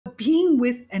being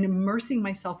with and immersing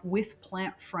myself with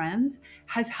plant friends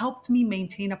has helped me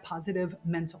maintain a positive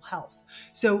mental health.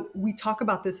 So we talk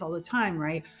about this all the time,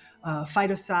 right?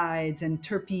 Phytocides and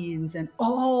terpenes and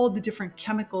all the different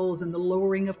chemicals and the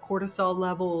lowering of cortisol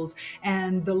levels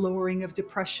and the lowering of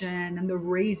depression and the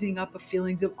raising up of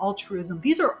feelings of altruism.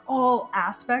 These are all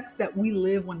aspects that we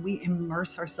live when we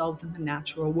immerse ourselves in the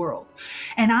natural world.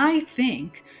 And I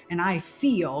think and I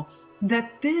feel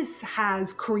that this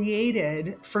has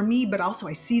created for me, but also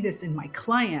I see this in my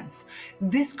clients,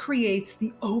 this creates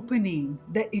the opening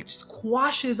that it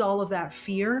squashes all of that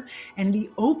fear and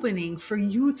the opening for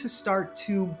you to start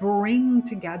to bring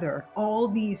together all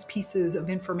these pieces of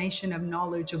information, of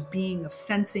knowledge, of being, of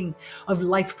sensing, of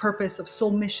life purpose, of soul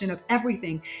mission, of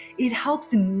everything. It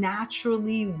helps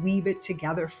naturally weave it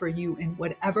together for you in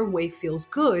whatever way feels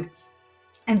good.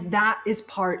 And that is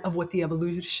part of what the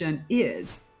evolution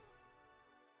is.